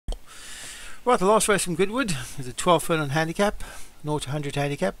Right, the last race from Goodwood is a 12 furlong handicap, 0 to 100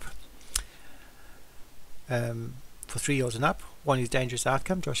 handicap. For 3 years and up. 1 is Dangerous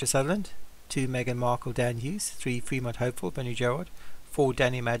Outcome, Joshua Sutherland. 2, Meghan Markle, Dan Hughes. 3, Fremont Hopeful, Benny Gerard. 4,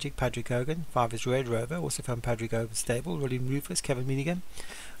 Danny Magic, Patrick Hogan. 5 is Red Rover, also from Patrick Hogan's stable. William Rufus, Kevin Minigan.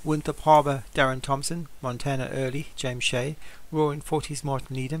 Winthrop Harbour, Darren Thompson. Montana Early, James Shea. Roaring 40s,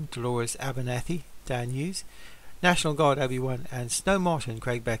 Martin Needham. Dolores Abernathy, Dan Hughes. National Guard, Obi-Wan. And Snow Martin,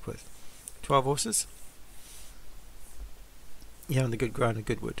 Craig Beckworth. 12 horses. Here on the good ground of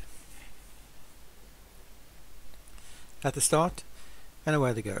Goodwood. At the start, and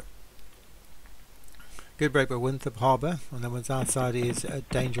away they go. Good break by Winthrop Harbour. On that one's outside is a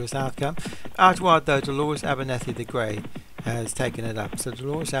Dangerous Outcome. Out wide though, Dolores Abernathy the Grey has taken it up. So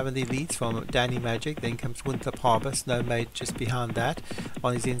Dolores Abernathy leads from Danny Magic. Then comes Winthrop Harbour. Snow Maid just behind that.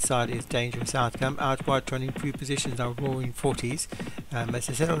 On his inside is Dangerous Outcome. Out wide trying to improve positions are Roaring 40s. As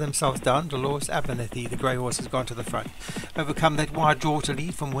they settle themselves down, Dolores Abernathy, the grey horse, has gone to the front. Overcome that wide draw to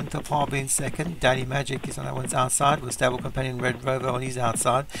lead from Winthrop Harbour in second. Danny Magic is on that one's outside with stable companion Red Rover on his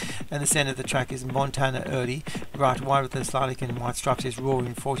outside. And the centre of the track is Montana Early. Right wide with the Slilik and white stripes is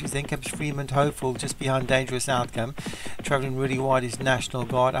Roaring 40s. Then comes Fremont Hopeful just behind Dangerous Outcome. Travelling really wide is National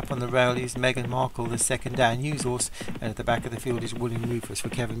Guard. Up on the rail is Meghan Markle, the second Dan Hughes horse. And at the back of the field is William Rufus for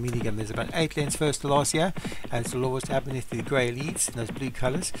Kevin Minigan. There's about 8 lengths first to last year. As Dolores Abernathy the Grey leads in those blue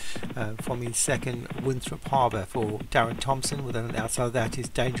colours. From his second, Winthrop Harbour for Darren Thompson. With an outside of that is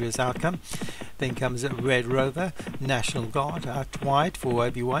Dangerous Outcome. Then comes Red Rover, National Guard out wide for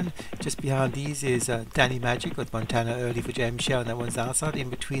Obi-Wan. Just behind these is Danny Magic with Montana Early for James Shea, and that one's outside. In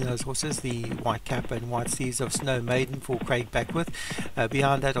between those horses, the white cap and white sleeves of Snow Maiden for Craig Beckworth.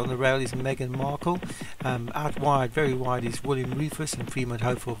 Behind that on the rail is Meghan Markle. Out wide, very wide, is William Rufus and Fremont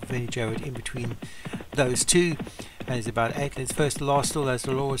Hopeful for Vinnie Jarrett in between those two. And it's about 8 lengths first to last. Still as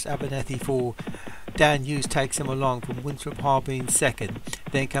Dolores Abernathy for Dan Hughes takes him along from Winthrop Harbour in second.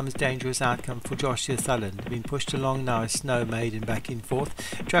 Then comes Dangerous Outcome for Joshua Sutherland. Being pushed along now is Snow Maiden back in fourth.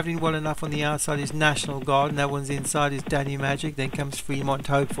 Travelling well enough on the outside is National Guard. And that one's inside is Danny Magic. Then comes Fremont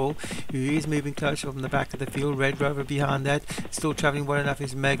Hopeful, who is moving closer from the back of the field. Red Rover behind that. Still travelling well enough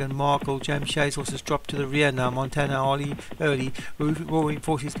is Meghan Markle. James Shea's horses dropped to the rear now. Montana Early. Roaring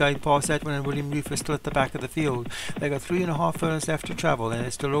 40s going past that one, and William Rufus still at the back of the field. They've got 3.5 furlongs left to travel, and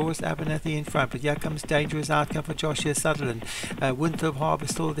it's Dolores Abernathy in front. But here comes Dangerous Outcome for Joshua Sutherland. Winthrop Harbour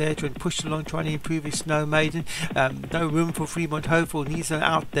still there to push along, trying to improve his Snow Maiden. No room for Fremont Hopeful. He's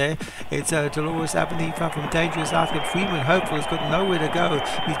out there. It's Dolores Abernathy in front from Dangerous Outcome. Fremont Hopeful has got nowhere to go.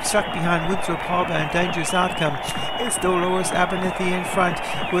 He's stuck behind Winthrop Harbour and Dangerous Outcome. It's Dolores Abernathy in front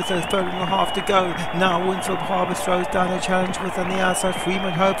with a third and a half to go. Now Winthrop Harbour throws down a challenge with on the outside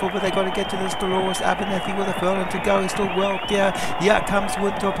Fremont Hopeful, but they got to get to this Dolores Abernathy with a furlong to go. He's still well clear. Here comes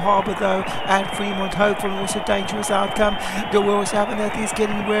Winthrop Harbour though, and Fremont Hopeful, and also Dangerous Outcome. Dolores Abernathy is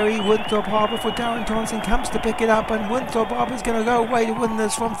getting wary. Winthrop Harbour for Darren Thompson comes to pick it up, and Winthrop Harbour is going to go away to win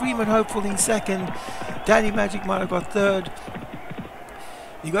this from Fremont Hopeful in second. Danny Magic might have got third.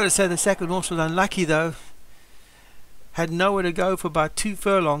 You got to say the second horse was unlucky though. Had nowhere to go for about 2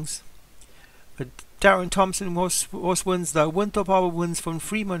 furlongs. But Darren Thompson horse wins though. Winthrop Harbour wins from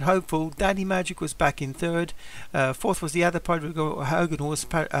Fremont Hopeful. Danny Magic was back in third. Fourth was the other Patrick Hogan horse,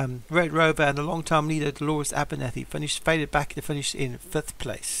 Red Rover, and the long-time leader Dolores Abernathy faded back to finish in 5th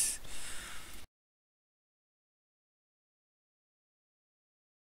place.